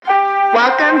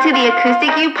Welcome to the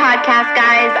Acoustic You podcast,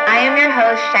 guys. I am your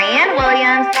host, Cheyenne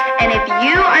Williams, and if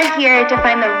you are here to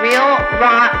find the real,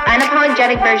 raw,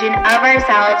 unapologetic version of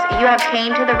ourselves, you have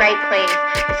came to the right place.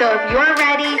 So if you're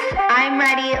ready, I'm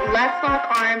ready. Let's lock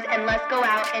arms and let's go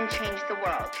out and change the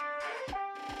world.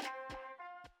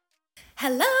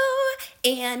 Hello,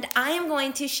 and I am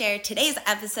going to share today's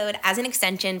episode as an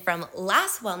extension from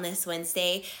last Wellness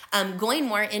Wednesday, going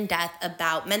more in depth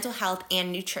about mental health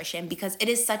and nutrition because it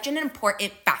is such an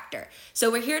important factor.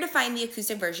 So we're here to find the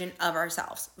acoustic version of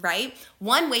ourselves, right?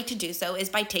 One way to do so is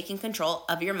by taking control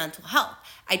of your mental health.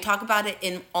 I talk about it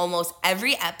in almost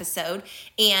every episode,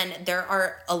 and there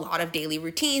are a lot of daily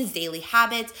routines, daily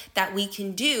habits that we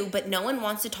can do, but no one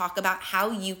wants to talk about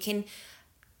how you can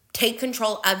take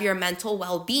control of your mental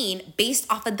well-being based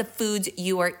off of the foods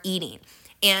you are eating.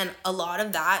 And a lot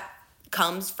of that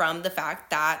comes from the fact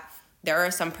that there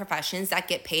are some professions that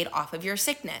get paid off of your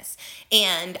sickness.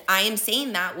 And I am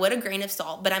saying that with a grain of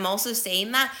salt, but I'm also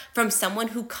saying that from someone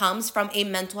who comes from a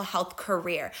mental health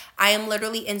career. I am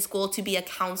literally in school to be a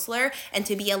counselor and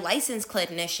to be a licensed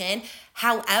clinician.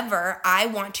 However, I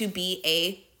want to be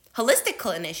a holistic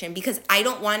clinician because I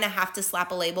don't want to have to slap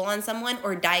a label on someone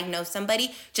or diagnose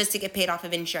somebody just to get paid off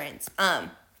of insurance.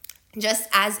 Just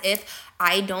as if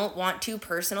I don't want to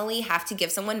personally have to give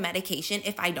someone medication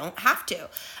if I don't have to.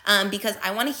 Because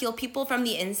I want to heal people from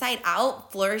the inside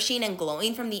out, flourishing and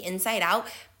glowing from the inside out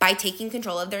by taking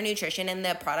control of their nutrition and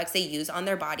the products they use on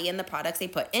their body and the products they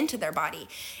put into their body.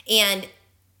 And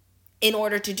in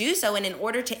order to do so and in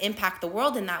order to impact the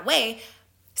world in that way,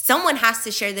 someone has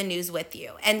to share the news with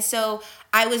you. And so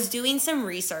I was doing some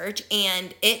research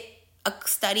and a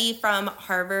study from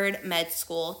Harvard Med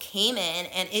School came in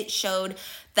and it showed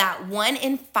that 1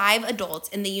 in 5 adults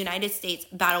in the United States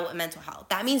battle with mental health.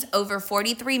 That means over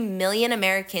 43 million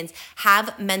Americans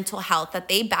have mental health that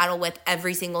they battle with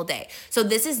every single day. So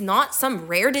this is not some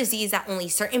rare disease that only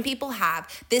certain people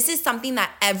have. This is something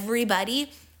that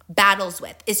everybody battles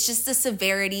with. It's just the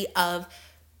severity of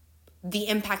the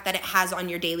impact that it has on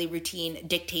your daily routine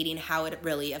dictating how it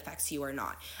really affects you or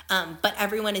not. But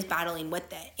everyone is battling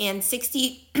with it. And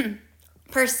 60%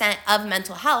 of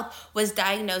mental health was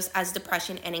diagnosed as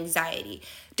depression and anxiety.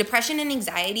 Depression and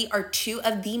anxiety are 2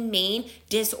 of the main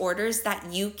disorders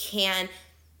that you can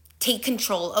take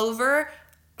control over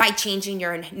by changing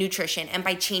your nutrition and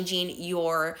by changing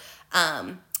your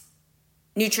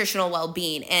nutritional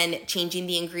well-being and changing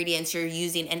the ingredients you're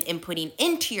using and inputting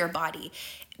into your body.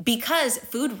 Because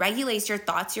food regulates your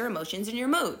thoughts, your emotions, and your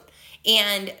mood.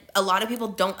 And a lot of people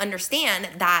don't understand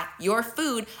that your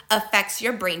food affects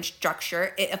your brain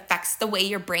structure. It affects the way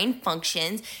your brain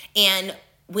functions. And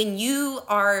when you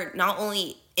are not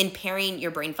only impairing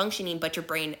your brain functioning, but your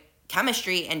brain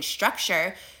chemistry and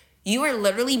structure, you are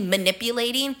literally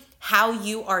manipulating how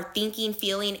you are thinking,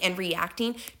 feeling, and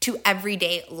reacting to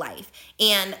everyday life.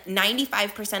 And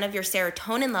 95% of your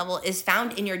serotonin level is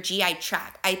found in your GI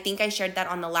tract. I think I shared that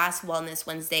on the last Wellness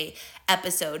Wednesday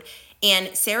episode. And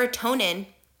serotonin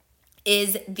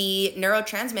is the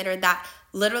neurotransmitter that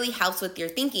literally helps with your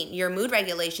thinking, your mood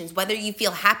regulations, whether you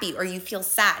feel happy or you feel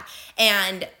sad.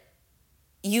 And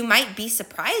you might be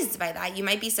surprised by that. You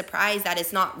might be surprised that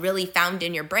it's not really found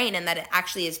in your brain and that it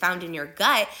actually is found in your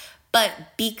gut.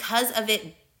 But because of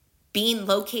it being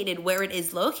located where it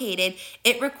is located,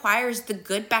 it requires the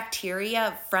good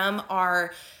bacteria from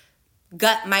our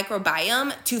gut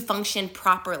microbiome to function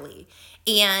properly.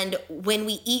 And when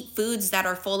we eat foods that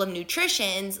are full of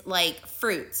nutrients like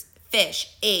fruits,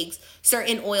 fish, eggs,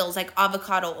 certain oils like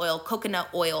avocado oil, coconut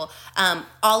oil,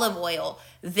 olive oil,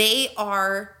 they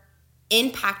are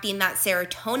impacting that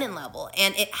serotonin level,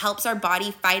 and it helps our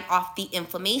body fight off the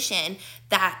inflammation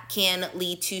that can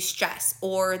lead to stress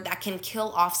or that can kill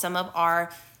off some of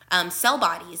our cell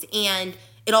bodies. And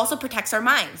it also protects our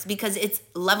minds because it's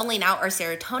leveling out our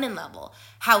serotonin level.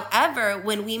 However,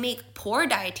 when we make poor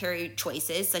dietary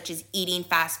choices, such as eating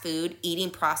fast food, eating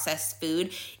processed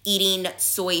food, eating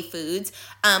soy foods,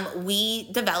 we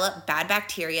develop bad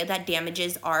bacteria that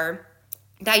damages our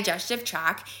digestive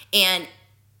tract, and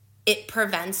it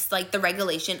prevents like the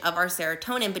regulation of our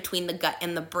serotonin between the gut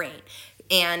and the brain.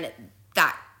 And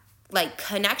that like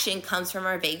connection comes from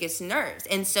our vagus nerves.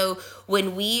 And so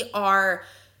when we are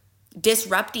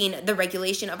disrupting the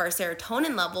regulation of our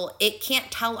serotonin level, it can't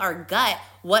tell our gut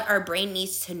what our brain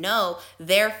needs to know.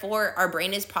 Therefore, our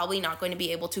brain is probably not going to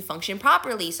be able to function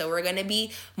properly. So we're going to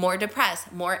be more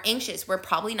depressed, more anxious. We're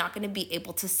probably not going to be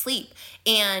able to sleep.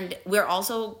 And we're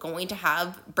also going to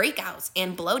have breakouts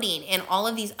and bloating and all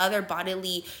of these other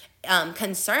bodily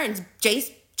concerns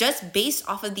just based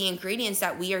off of the ingredients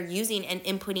that we are using and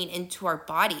inputting into our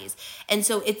bodies. And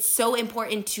so it's so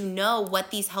important to know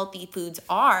what these healthy foods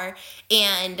are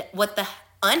and what the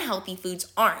unhealthy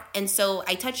foods aren't. And so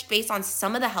I touched base on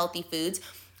some of the healthy foods,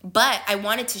 but I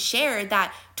wanted to share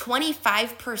that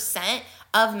 25%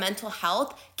 of mental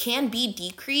health can be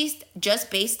decreased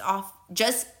just based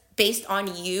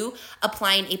on you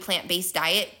applying a plant-based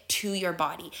diet to your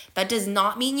body. That does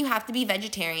not mean you have to be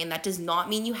vegetarian. That does not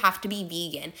mean you have to be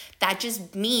vegan. That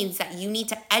just means that you need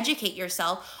to educate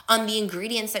yourself on the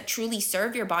ingredients that truly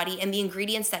serve your body and the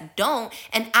ingredients that don't.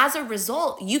 And as a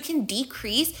result, you can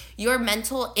decrease your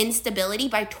mental instability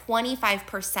by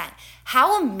 25%.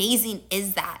 How amazing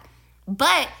is that?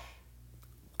 But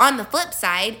on the flip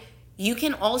side, you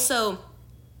can also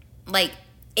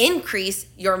increase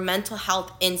your mental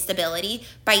health instability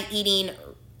by eating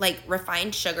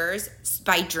refined sugars,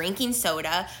 by drinking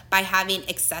soda, by having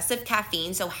excessive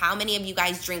caffeine. So how many of you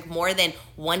guys drink more than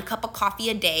 1 cup of coffee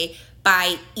a day?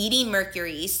 By eating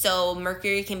mercury. So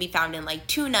mercury can be found in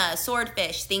tuna,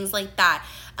 swordfish, things like that.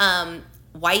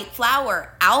 White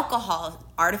flour, alcohol,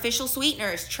 artificial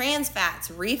sweeteners, trans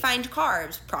fats, refined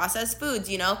carbs, processed foods,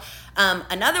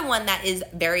 Another one that is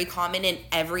very common in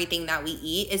everything that we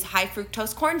eat is high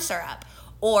fructose corn syrup.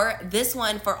 Or this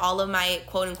one for all of my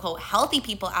quote unquote healthy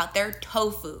people out there,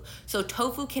 tofu. So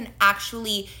tofu can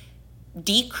actually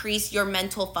decrease your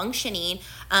mental functioning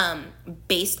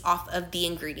based off of the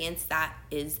ingredients that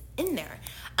is in there.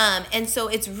 And so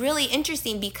it's really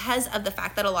interesting because of the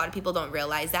fact that a lot of people don't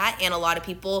realize that, and a lot of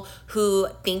people who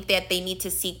think that they need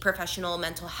to seek professional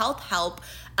mental health help,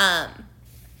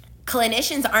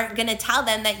 clinicians aren't going to tell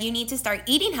them that you need to start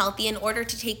eating healthy in order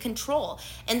to take control.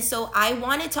 And so I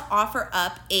wanted to offer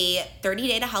up a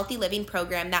 30-day to healthy living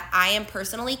program that I am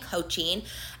personally coaching.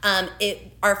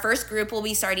 Our first group will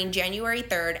be starting January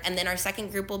 3rd, and then our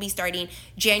second group will be starting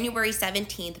January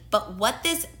 17th. But what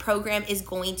this program is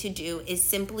going to do is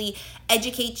simply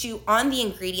educate you on the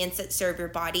ingredients that serve your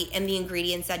body and the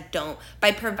ingredients that don't,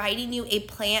 by providing you a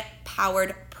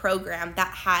plant-powered program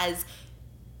that has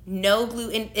no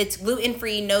gluten, it's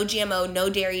gluten-free, no GMO,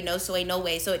 no dairy, no soy, no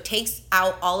whey. So it takes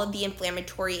out all of the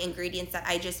inflammatory ingredients that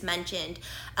I just mentioned,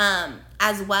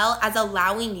 as well as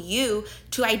allowing you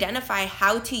to identify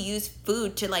how to use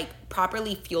food to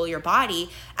properly fuel your body,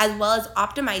 as well as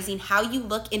optimizing how you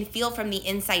look and feel from the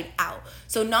inside out.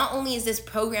 So not only is this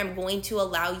program going to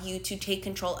allow you to take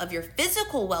control of your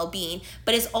physical well-being,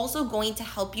 but it's also going to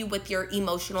help you with your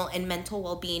emotional and mental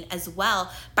well-being as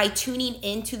well, by tuning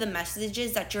into the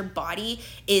messages that your body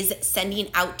is sending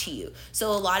out to you. So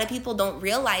a lot of people don't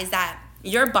realize that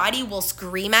your body will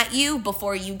scream at you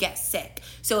before you get sick.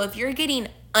 So if you're getting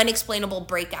unexplainable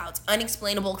breakouts,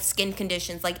 unexplainable skin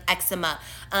conditions like eczema,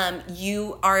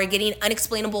 you are getting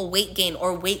unexplainable weight gain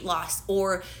or weight loss,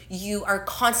 or you are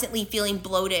constantly feeling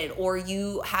bloated, or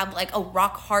you have a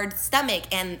rock hard stomach,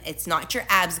 and it's not your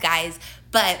abs, guys,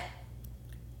 but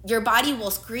your body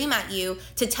will scream at you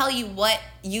to tell you what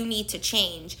you need to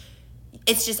change.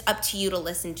 It's just up to you to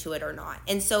listen to it or not.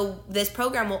 And so this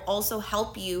program will also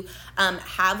help you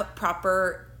have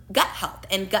proper gut health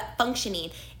and gut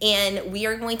functioning. And we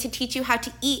are going to teach you how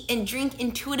to eat and drink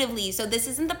intuitively. So this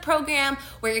isn't the program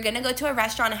where you're going to go to a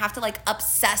restaurant and have to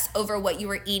obsess over what you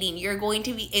are eating. You're going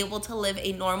to be able to live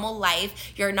a normal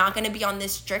life. You're not going to be on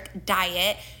this strict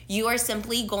diet. You are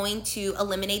simply going to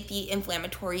eliminate the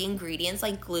inflammatory ingredients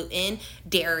like gluten,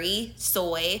 dairy,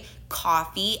 soy,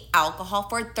 coffee, alcohol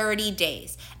for 30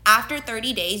 days. After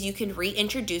 30 days, you can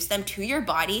reintroduce them to your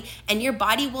body, and your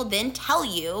body will then tell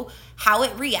you how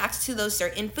it reacts to those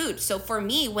certain foods. So for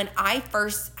me, when I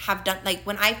first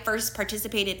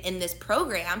participated in this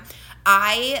program,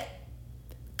 I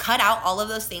cut out all of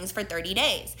those things for 30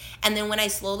 days. And then when I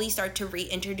slowly start to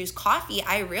reintroduce coffee,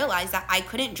 I realized that I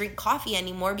couldn't drink coffee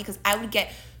anymore because I would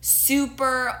get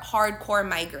super hardcore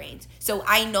migraines. So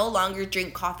I no longer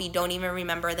drink coffee. Don't even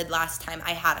remember the last time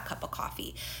I had a cup of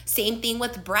coffee. Same thing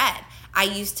with bread. I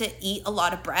used to eat a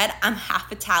lot of bread. I'm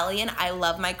half Italian. I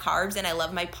love my carbs and I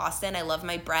love my pasta and I love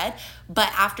my bread.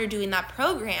 But after doing that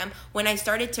program, when I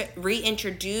started to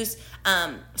reintroduce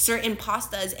certain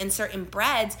pastas and certain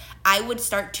breads, I would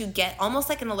start to get almost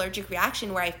like an allergic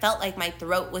reaction where I felt like my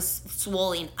throat was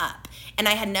swelling up. And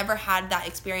I had never had that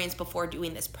experience before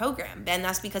doing this program. And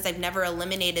that's because I've never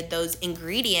eliminated those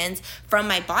ingredients from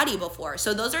my body before.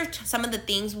 So those are some of the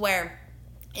things where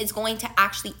it's going to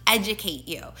actually educate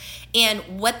you.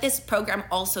 And what this program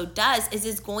also does is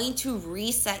it's going to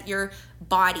reset your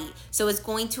body. So it's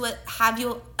going to have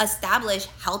you establish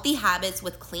healthy habits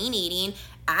with clean eating,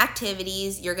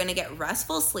 activities, you're going to get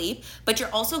restful sleep, but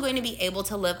you're also going to be able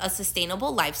to live a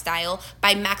sustainable lifestyle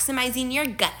by maximizing your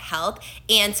gut health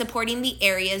and supporting the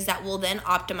areas that will then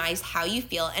optimize how you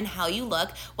feel and how you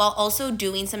look, while also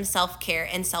doing some self-care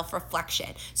and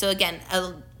self-reflection. So again,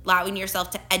 allowing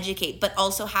yourself to educate, but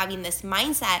also having this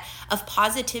mindset of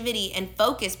positivity and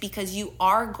focus, because you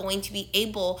are going to be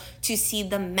able to see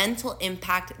the mental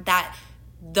impact that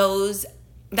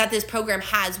this program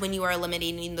has when you are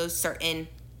eliminating those certain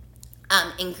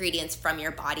ingredients from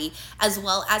your body, as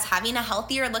well as having a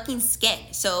healthier looking skin.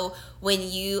 So when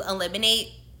you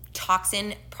eliminate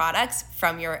toxin products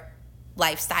from your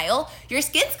lifestyle, your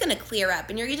skin's gonna clear up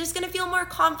and you're just gonna feel more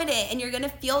confident and you're gonna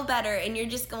feel better and you're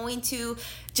just going to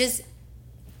just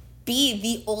be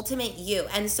the ultimate you.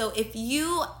 And so if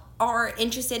you are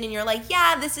interested and you're like,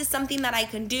 yeah, this is something that I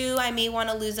can do, I may want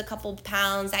to lose a couple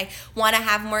pounds, I want to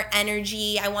have more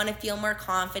energy, I want to feel more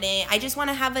confident, I just want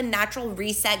to have a natural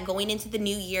reset going into the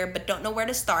new year but don't know where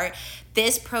to start,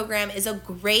 this program is a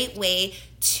great way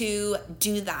to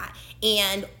do that.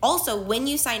 And also, when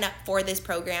you sign up for this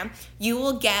program, you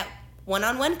will get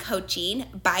one-on-one coaching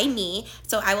by me.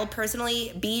 So I will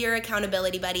personally be your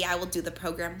accountability buddy. I will do the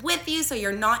program with you, so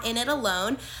you're not in it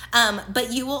alone.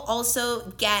 But you will also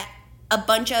get a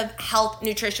bunch of health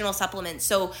nutritional supplements.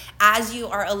 So as you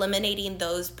are eliminating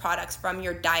those products from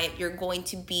your diet, you're going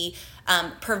to be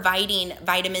providing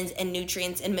vitamins and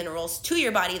nutrients and minerals to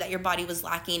your body that your body was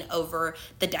lacking over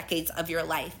the decades of your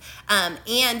life.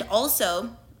 And also,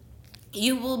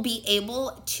 you will be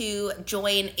able to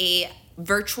join a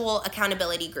virtual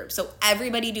accountability group. So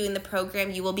everybody doing the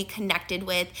program you will be connected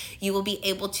with, you will be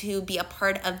able to be a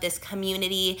part of this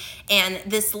community and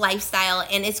this lifestyle,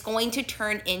 and it's going to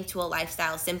turn into a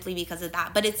lifestyle simply because of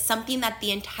that. But it's something that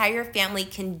the entire family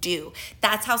can do.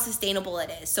 That's how sustainable it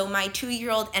is. So my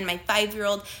 2-year-old and my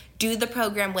 5-year-old do the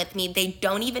program with me. They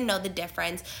don't even know the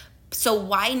difference. So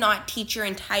why not teach your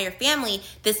entire family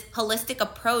this holistic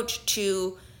approach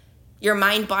to your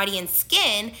mind, body, and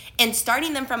skin, and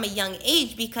starting them from a young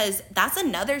age? Because that's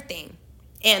another thing,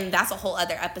 and that's a whole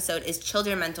other episode, is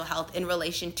children mental health in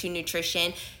relation to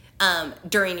nutrition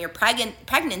during your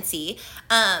pregnancy.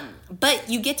 But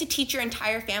you get to teach your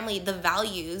entire family the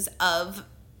values of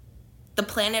the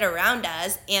planet around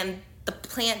us and the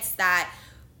plants that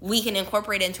we can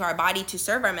incorporate into our body to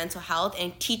serve our mental health,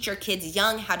 and teach your kids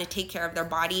young how to take care of their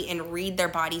body and read their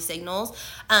body signals.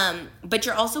 But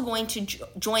you're also going to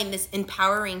join this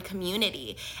empowering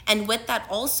community. And with that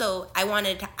also, I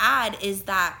wanted to add is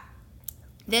that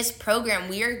this program,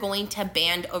 we are going to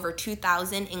ban over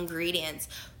 2,000 ingredients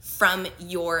from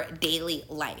your daily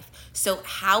life. So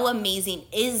how amazing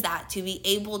is that to be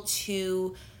able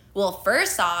to, well,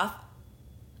 first off,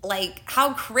 like,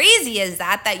 how crazy is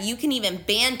that you can even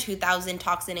ban 2,000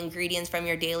 toxin ingredients from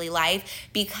your daily life?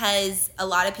 Because a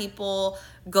lot of people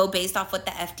go based off what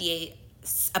the FDA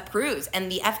approves,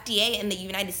 and the FDA in the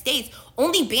United States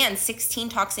only bans 16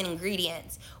 toxin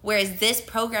ingredients, whereas this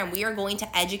program, we are going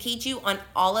to educate you on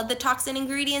all of the toxin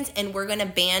ingredients, and we're going to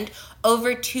ban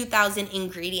over 2,000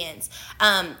 ingredients.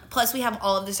 Plus we have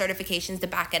all of the certifications to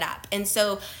back it up. And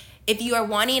so if you are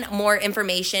wanting more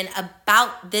information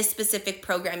about this specific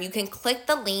program, you can click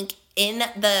the link in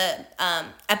the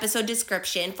episode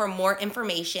description for more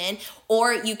information,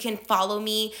 or you can follow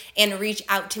me and reach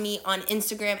out to me on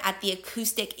Instagram at the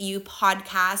Acoustic You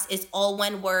Podcast. It's all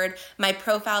one word. My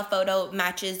profile photo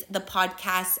matches the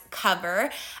podcast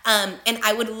cover. And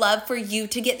I would love for you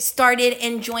to get started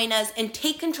and join us and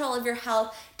take control of your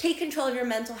health, take control of your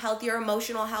mental health, your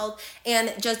emotional health,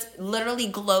 and just literally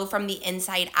glow from the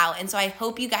inside out. And so I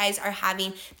hope you guys are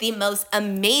having the most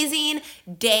amazing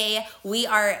day. We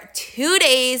are 2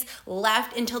 days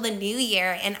left until the new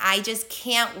year, and I just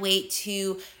can't wait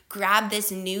to grab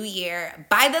this new year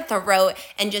by the throat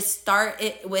and just start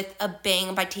it with a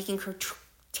bang by taking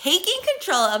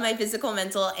control of my physical,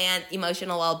 mental, and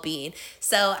emotional well-being.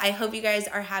 So I hope you guys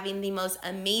are having the most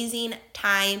amazing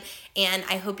time, and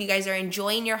I hope you guys are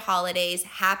enjoying your holidays.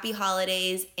 Happy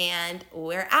holidays, and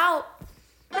we're out.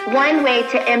 One way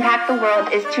to impact the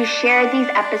world is to share these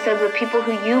episodes with people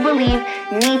who you believe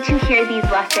need to hear these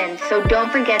lessons. So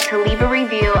don't forget to leave a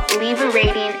review, leave a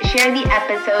rating, share the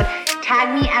episode,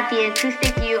 tag me at the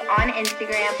Acoustic You on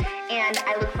Instagram, and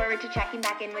I look forward to checking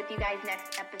back in with you guys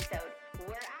next episode.